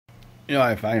You know,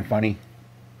 I find funny.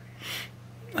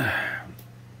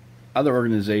 Other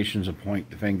organizations will point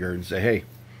the finger and say, hey,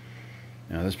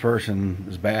 you know, this person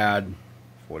is bad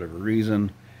for whatever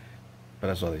reason, but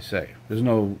that's all they say. There's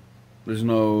no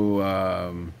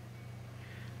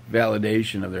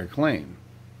validation of their claim.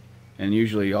 And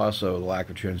usually also the lack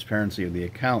of transparency of the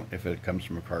account if it comes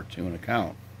from a cartoon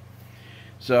account.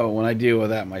 So when I deal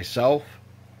with that myself,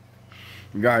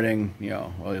 regarding, you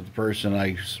know, well, if the person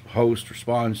I host or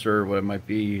sponsor, what it might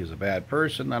be, is a bad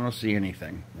person, I don't see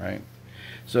anything, right?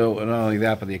 So not only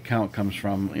that, but the account comes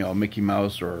from, you know, a Mickey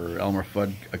Mouse or Elmer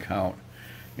Fudd account,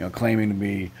 you know, claiming to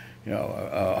be, you know,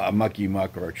 a mucky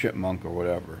muck or a chipmunk or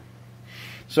whatever.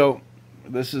 So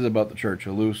this is about the Church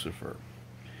of Lucifer.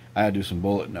 I had to do some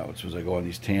bullet notes as I go on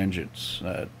these tangents.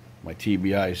 My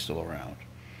TBI is still around.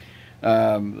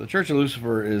 The Church of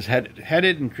Lucifer is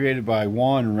headed and created by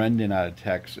Juan Rendon out of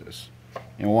Texas.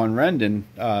 And Juan Rendon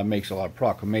makes a lot of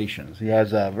proclamations. He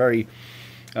has a very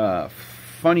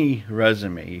funny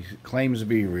resume. He claims to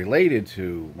be related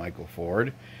to Michael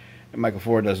Ford, and Michael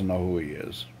Ford doesn't know who he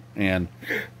is. And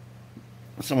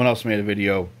someone else made a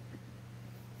video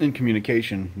in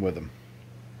communication with him.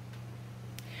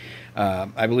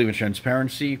 I believe in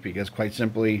transparency because, quite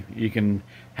simply, you can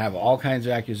have all kinds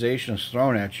of accusations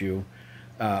thrown at you.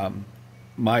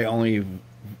 My only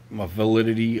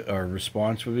validity or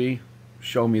response would be,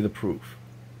 show me the proof.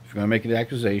 If you're going to make an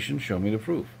accusation, show me the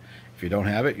proof. If you don't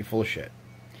have it, you're full of shit.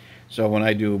 So when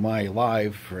I do my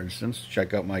live, for instance,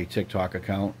 check out my TikTok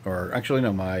account, or actually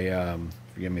no, my,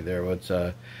 forgive me there, it's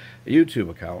a YouTube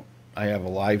account. I have a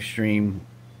live stream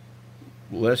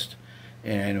list.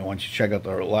 And once you check out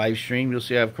the live stream, you'll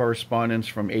see I have correspondence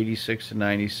from 86 to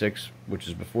 96, which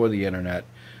is before the internet,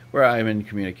 where I'm in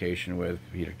communication with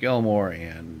Peter Gilmore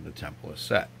and the Temple is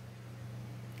Set.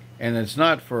 And it's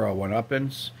not for a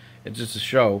one-uppance. It's just a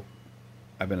show.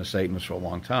 I've been a Satanist for a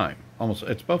long time.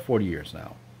 It's about 40 years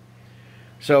now.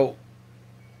 So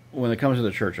when it comes to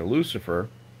the Church of Lucifer,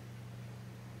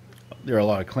 there are a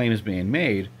lot of claims being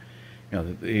made. You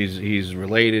know, he's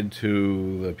related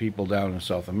to the people down in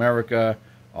South America,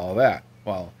 all that.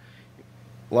 Well,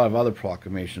 a lot of other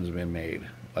proclamations have been made,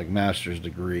 like master's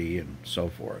degree and so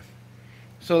forth.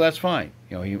 So that's fine.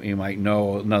 You know, he might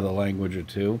know another language or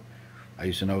two. I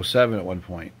used to know 7 at one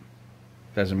point.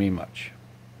 Doesn't mean much.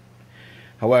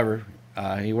 However,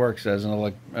 he works as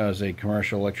a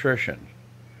commercial electrician.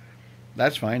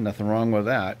 That's fine. Nothing wrong with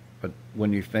that. But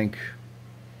when you think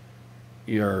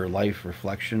your life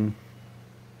reflection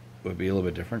would be a little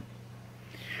bit different.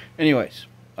 Anyways,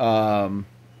 there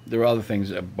were other things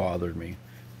that bothered me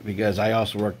because I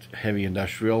also worked heavy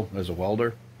industrial as a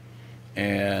welder,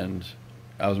 and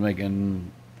I was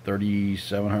making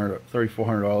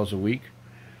 $3,400 a week,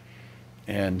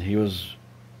 and he was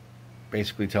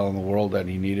basically telling the world that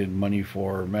he needed money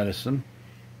for medicine.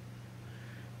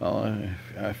 Well,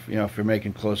 if you're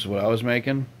making close to what I was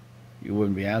making, you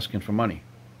wouldn't be asking for money,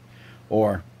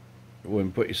 or you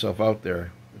wouldn't put yourself out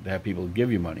there to have people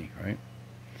give you money, right?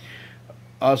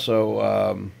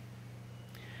 Also,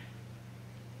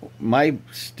 my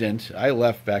stint, I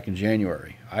left back in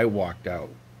January. I walked out.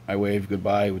 I waved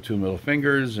goodbye with 2 middle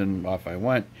fingers, and off I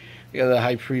went. Yeah, the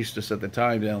high priestess at the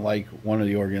time didn't like one of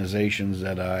the organizations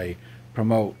that I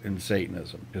promote in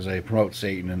Satanism, because I promote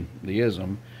Satan and the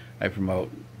ism. I promote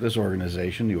this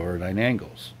organization, the Order of Nine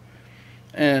Angles.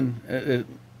 And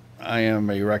I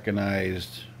am a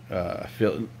recognized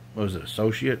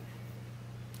associate?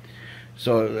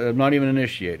 So I'm not even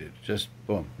initiated. Just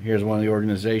boom. Here's one of the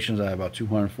organizations. I have about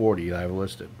 240 that I've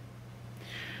listed,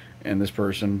 and this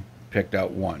person picked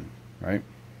out one, right?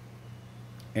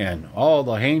 And all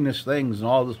the heinous things and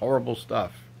all this horrible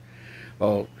stuff.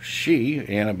 Well, she,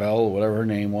 Annabelle, whatever her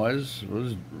name was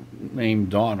named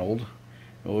Donald.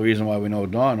 Well, the reason why we know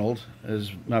Donald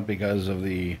is not because of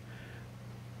the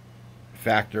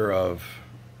factor of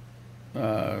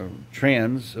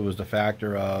trans. It was the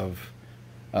factor of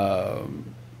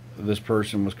this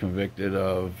person was convicted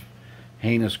of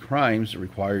heinous crimes that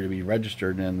require to be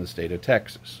registered in the state of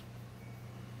Texas.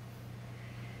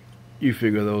 You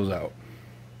figure those out.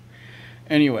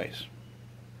 Anyways,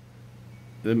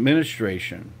 the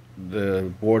administration,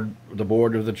 the board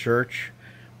of the church,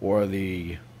 or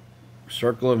the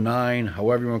Circle of Nine,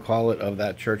 however you want to call it, of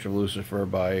that Church of Lucifer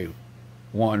by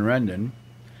Juan Rendon,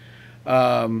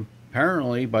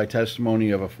 apparently, by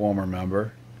testimony of a former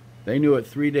member, they knew it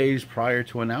 3 days prior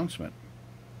to announcement.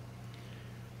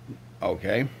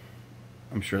 Okay.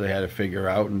 I'm sure they had to figure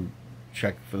out and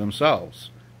check for themselves.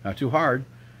 Not too hard.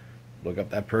 Look up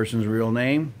that person's real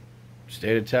name,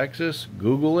 state of Texas,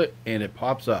 Google it, and it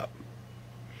pops up.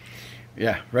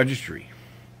 Yeah, registry.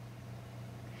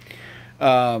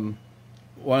 One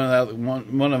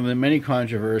of the many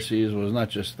controversies was not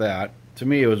just that. To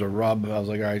me, it was a rub. I was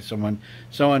like, all right, someone,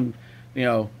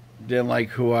 didn't like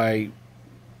who I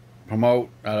promote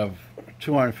out of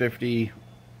 250.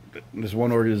 This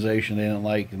one organization they didn't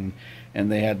like, and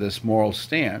they had this moral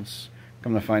stance.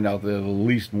 Come to find out, they're the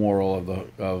least moral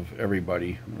of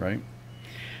everybody, right?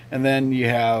 And then you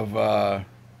have I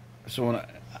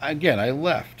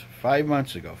left 5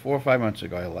 months ago, 4 or 5 months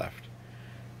ago. I left,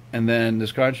 and then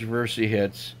this controversy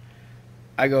hits.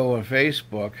 I go on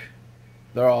Facebook.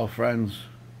 They're all friends.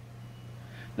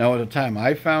 Now, at the time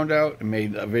I found out and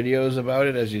made videos about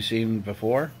it, as you've seen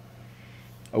before,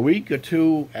 a week or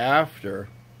two after,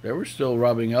 they were still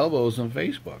rubbing elbows on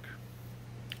Facebook.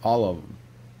 All of them.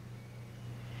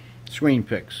 Screen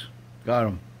pics. Got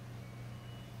them.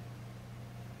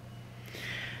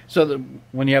 So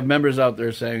when you have members out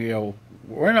there saying,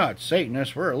 we're not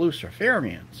Satanists, we're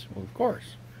Luciferians. Well, of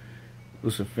course.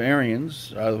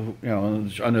 Luciferians,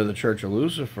 under the Church of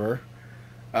Lucifer,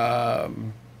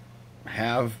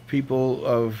 have people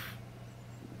of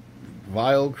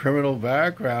vile criminal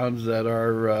backgrounds that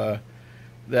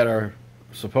are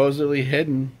supposedly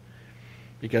hidden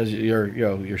because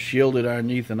you're shielded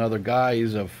underneath another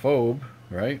guise of phobe,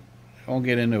 right? I won't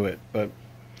get into it, but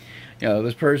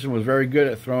this person was very good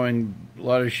at throwing a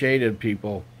lot of shade at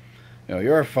people.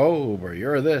 You're a phobe, or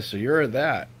you're this, or you're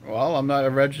that. Well, I'm not a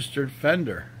registered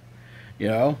offender,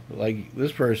 like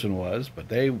this person was, but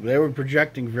they were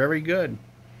projecting very good.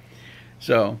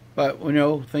 So, but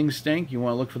things stink. You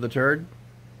want to look for the turd?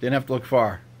 Didn't have to look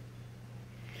far.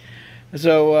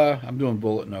 So I'm doing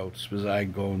bullet notes because I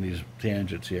go on these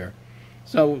tangents here.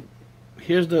 So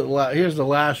here's the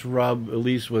last rub, at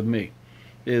least with me,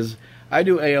 is I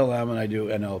do ALM and I do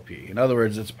NLP. In other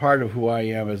words, it's part of who I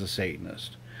am as a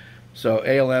Satanist. So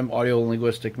ALM,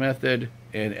 audio-linguistic method,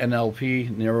 and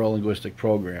NLP, neuro-linguistic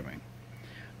programming.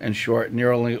 In short,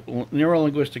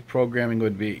 neuro-linguistic programming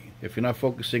would be, if you're not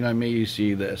focusing on me, you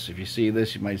see this. If you see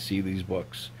this, you might see these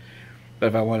books. But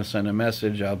if I want to send a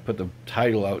message, I'll put the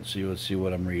title out so you would see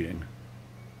what I'm reading.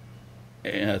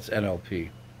 And that's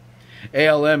NLP.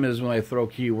 ALM is when I throw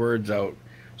keywords out,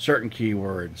 certain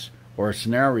keywords, or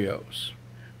scenarios,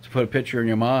 to put a picture in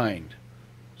your mind,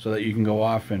 so that you can go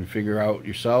off and figure out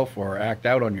yourself or act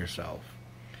out on yourself.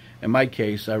 In my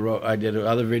case, I did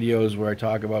other videos where I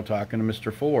talk about talking to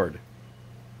Mr. Ford.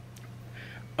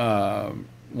 Juan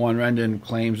Rendon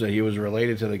claims that he was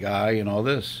related to the guy and all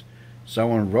this.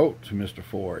 Someone wrote to Mr.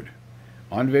 Ford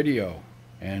on video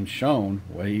and shown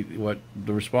what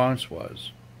the response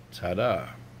was. Ta-da.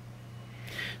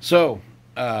 So,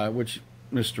 which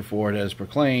Mr. Ford has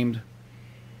proclaimed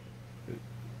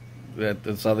that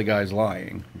this other guy's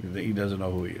lying. He doesn't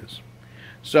know who he is.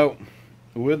 So,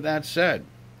 with that said,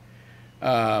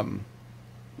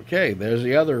 okay, there's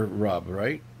the other rub,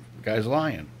 right? The guy's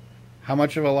lying. How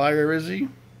much of a liar is he?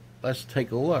 Let's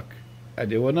take a look. I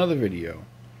do another video.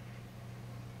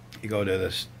 You go to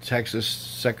the Texas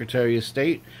Secretary of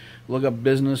State, look up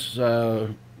business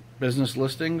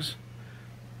listings.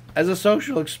 As a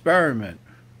social experiment,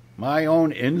 my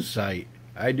own insight,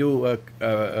 I do a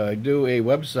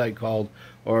website called,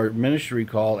 or ministry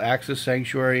called, Access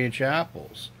Sanctuary and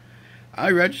Chapels.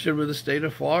 I registered with the state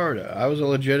of Florida. I was a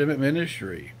legitimate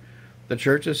ministry. The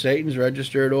Church of Satan's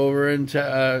registered over in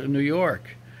New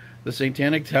York. The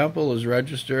Satanic Temple is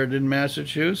registered in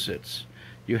Massachusetts.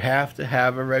 You have to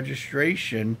have a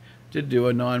registration to do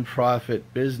a nonprofit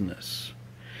business.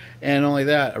 And only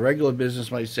that, a regular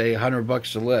business might say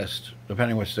 $100 a list,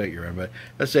 depending what state you're in, but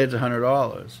let's say it's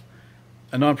 $100.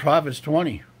 A nonprofit's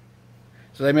 $20.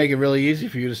 So they make it really easy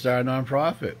for you to start a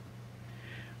nonprofit.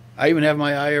 I even have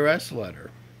my IRS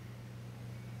letter.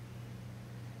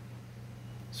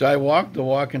 So I walk the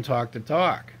walk and talk the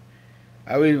talk.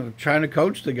 I was trying to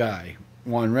coach the guy,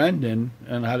 Juan Rendon,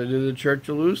 on how to do the Church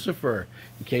of Lucifer,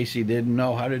 in case he didn't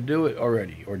know how to do it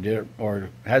already, or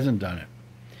hasn't done it.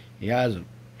 He hasn't.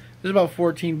 There's about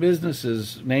 14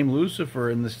 businesses named Lucifer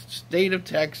in the state of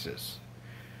Texas.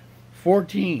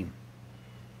 14.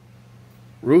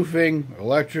 Roofing,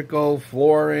 electrical,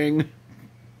 flooring,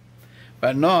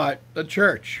 but not the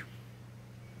church.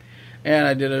 And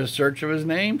I did a search of his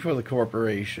name for the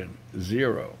corporation.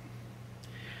 0.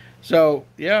 So,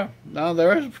 yeah, now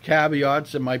there are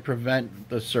caveats that might prevent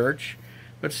the search,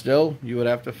 but still, you would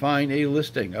have to find a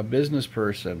listing, a business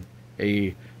person,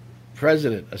 a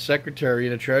president, a secretary,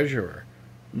 and a treasurer.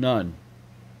 None.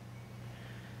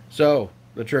 So,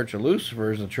 the Church of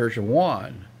Lucifer is the Church of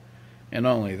Juan, and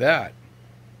only that.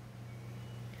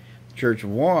 The Church of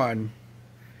Juan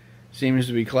seems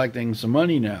to be collecting some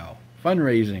money now,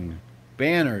 fundraising,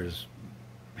 banners,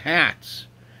 hats,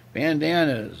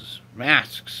 bandanas,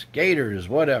 masks, gaiters,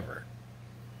 whatever,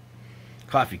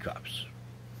 coffee cups.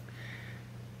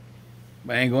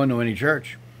 But I ain't going to any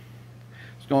church.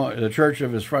 It's going to the church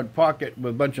of his front pocket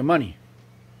with a bunch of money.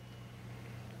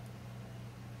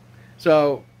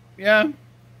 So, yeah,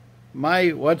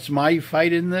 what's my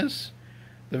fight in this?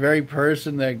 The very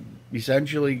person that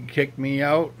essentially kicked me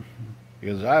out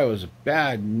because I was a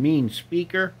bad, mean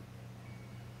speaker.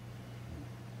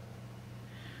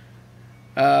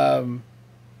 Well,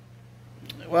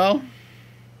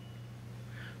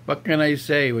 what can I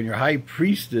say? When your high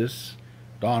priestess,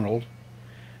 Donald,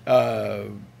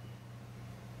 is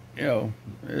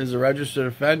a registered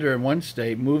offender in one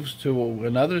state, moves to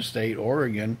another state,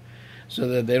 Oregon, so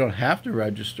that they don't have to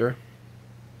register,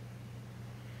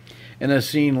 and is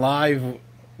seen live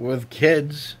with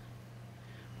kids.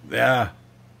 Yeah,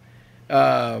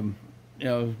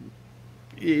 you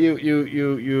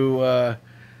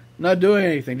not doing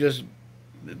anything, just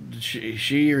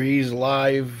she or he's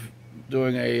live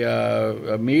doing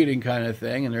a meeting kind of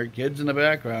thing, and there are kids in the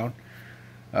background.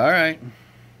 All right.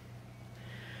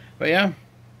 But yeah,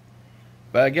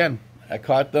 but again, I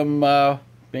caught them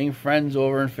being friends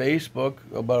over on Facebook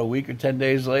about a week or 10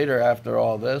 days later after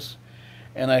all this,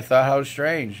 and I thought, how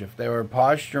strange. If they were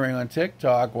posturing on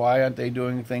TikTok, why aren't they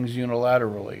doing things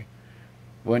unilaterally?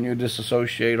 Wouldn't you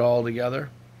disassociate altogether?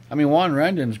 I mean, Juan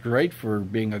Rendon's great for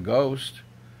being a ghost.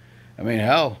 I mean,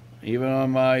 hell, even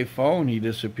on my phone he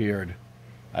disappeared.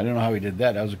 I don't know how he did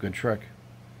that. That was a good trick.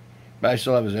 But I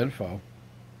still have his info.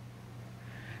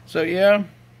 So yeah,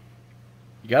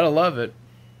 you gotta love it.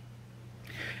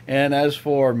 And as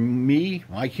for me,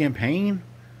 my campaign,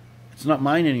 it's not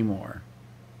mine anymore.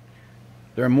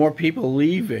 There are more people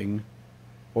leaving,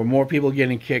 or more people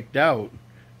getting kicked out,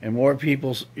 and more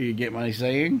people, you get my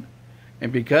saying?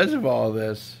 And because of all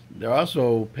this, they're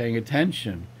also paying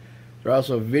attention. They're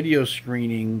also video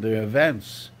screening the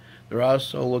events. They're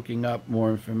also looking up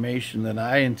more information than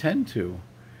I intend to.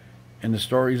 And the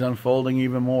story's unfolding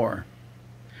even more.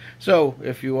 So,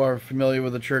 if you are familiar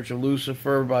with the Church of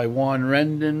Lucifer by Juan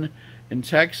Rendon in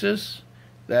Texas,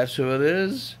 that's who it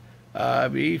is.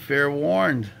 Be fair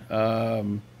warned.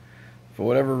 For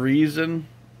whatever reason,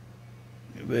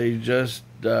 they just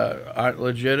aren't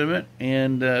legitimate,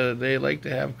 and they like to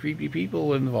have creepy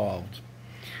people involved.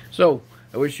 So,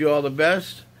 I wish you all the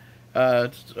best.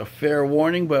 It's a fair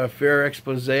warning, but a fair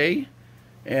expose.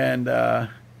 And, I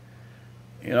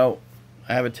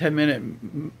have a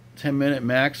 10-minute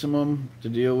maximum to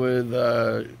deal with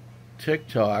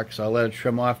TikTok, so I'll let it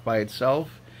trim off by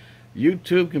itself.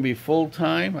 YouTube can be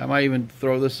full-time. I might even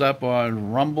throw this up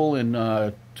on Rumble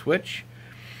and Twitch.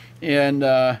 And,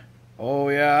 oh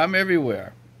yeah, I'm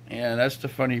everywhere. And that's the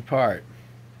funny part.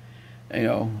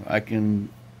 I can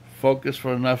focus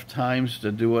for enough times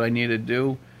to do what I need to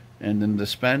do, and then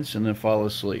dispense, and then fall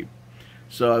asleep.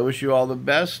 So I wish you all the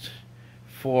best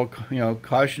for,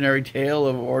 cautionary tale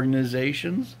of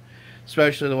organizations,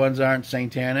 especially the ones that aren't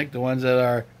satanic, the ones that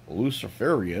are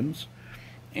Luciferians.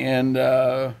 And,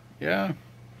 yeah.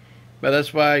 But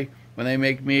that's why when they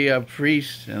make me a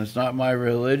priest, and it's not my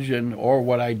religion or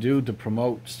what I do to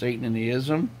promote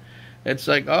Satanism, it's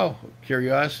like, oh,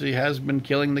 curiosity has been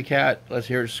killing the cat. Let's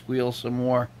hear it squeal some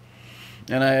more.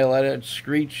 And I let it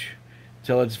screech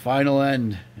till its final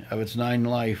end of its 9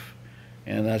 life.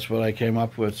 And that's what I came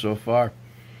up with so far.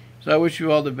 So I wish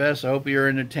you all the best. I hope you're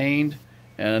entertained.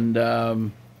 And,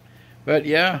 but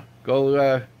yeah,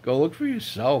 go look for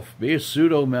yourself. Be a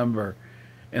pseudo member.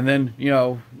 And then,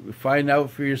 find out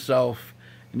for yourself.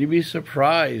 And you'd be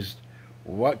surprised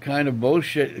what kind of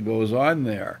bullshit goes on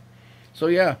there. So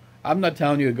yeah, I'm not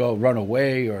telling you to go run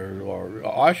away or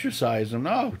ostracize them.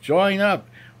 No, join up.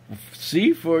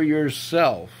 See for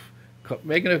yourself.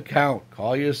 Make an account.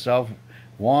 Call yourself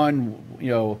Juan,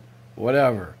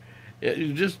 whatever.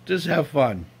 Just have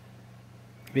fun.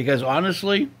 Because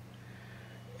honestly,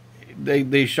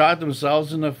 they shot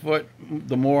themselves in the foot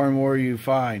the more and more you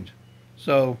find.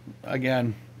 So,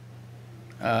 again,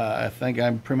 I think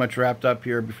I'm pretty much wrapped up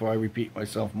here before I repeat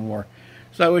myself more.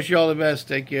 So I wish you all the best.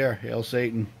 Take care. Hail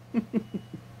Satan.